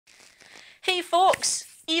Hey folks,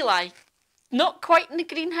 Eli. Not quite in the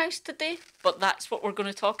greenhouse today, but that's what we're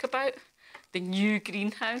going to talk about. The new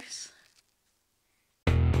greenhouse.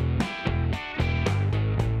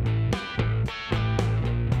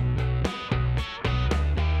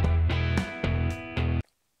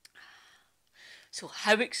 So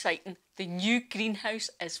how exciting. The new greenhouse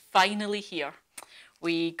is finally here.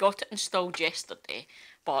 We got it installed yesterday,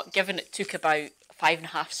 but given it took about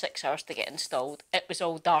 5.5, 6 hours to get installed, it was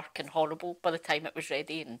all dark and horrible by the time it was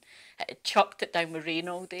ready, and it had chucked it down with rain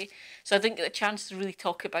all day. So I didn't get the chance to really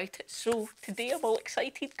talk about it. So today I'm all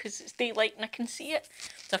excited because it's daylight and I can see it.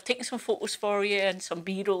 So I've taken some photos for you and some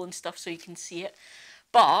B-roll and stuff so you can see it.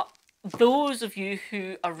 But those of you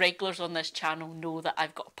who are regulars on this channel know that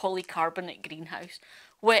I've got a polycarbonate greenhouse,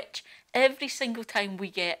 which every single time we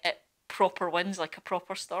get it proper winds, like a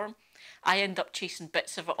proper storm, I end up chasing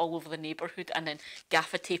bits of it all over the neighbourhood and then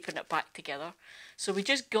gaffer taping it back together. So we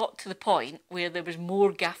just got to the point where there was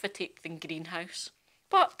more gaffer tape than greenhouse.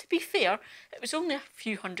 But to be fair, it was only a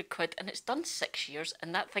few £100 and it's done 6 years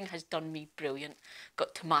and that thing has done me brilliant.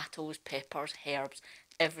 Got tomatoes, peppers, herbs,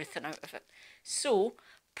 everything out of it. So,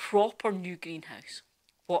 proper new greenhouse.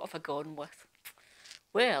 What have I gone with?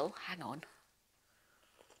 Well, hang on.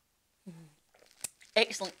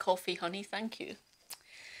 Excellent coffee, honey, thank you.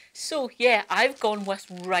 So yeah, I've gone with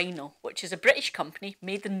Rhino, which is a British company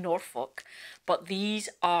made in Norfolk, but these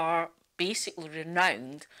are basically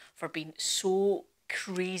renowned for being so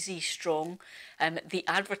crazy strong. They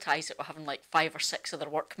advertise it with having like 5 or 6 of their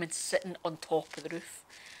workmen sitting on top of the roof.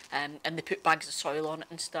 And they put bags of soil on it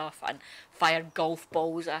and stuff and fire golf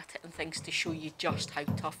balls at it and things to show you just how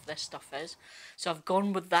tough this stuff is. So I've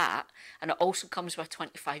gone with that, and it also comes with a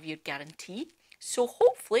 25-year guarantee. So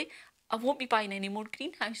hopefully I won't be buying any more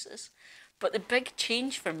greenhouses. But the big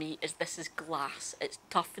change for me is this is glass. It's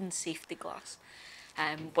toughened safety glass,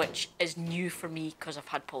 which is new for me because I've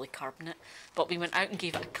had polycarbonate. But we went out and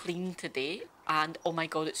gave it a clean today, and oh my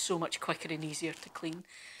god, it's so much quicker and easier to clean.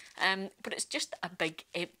 But it's just a big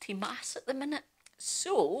empty mass at the minute.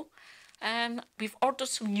 So we've ordered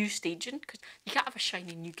some new staging, because you can't have a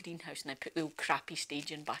shiny new greenhouse and then put the old crappy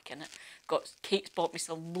staging back in it. Kate's bought me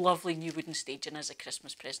some lovely new wooden staging as a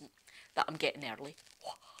Christmas present that I'm getting early.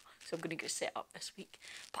 So I'm going to get set up this week.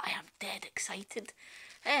 But I am dead excited.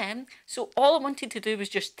 So all I wanted to do was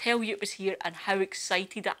just tell you it was here and how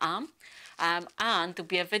excited I am. And there'll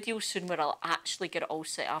be a video soon where I'll actually get it all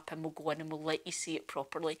set up and we'll go in and we'll let you see it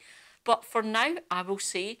properly. But for now, I will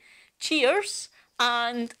say cheers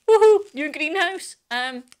and woohoo, new greenhouse.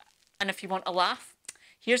 And if you want a laugh,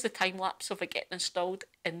 here's the time lapse of it getting installed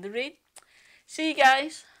in the rain. See you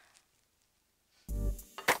guys.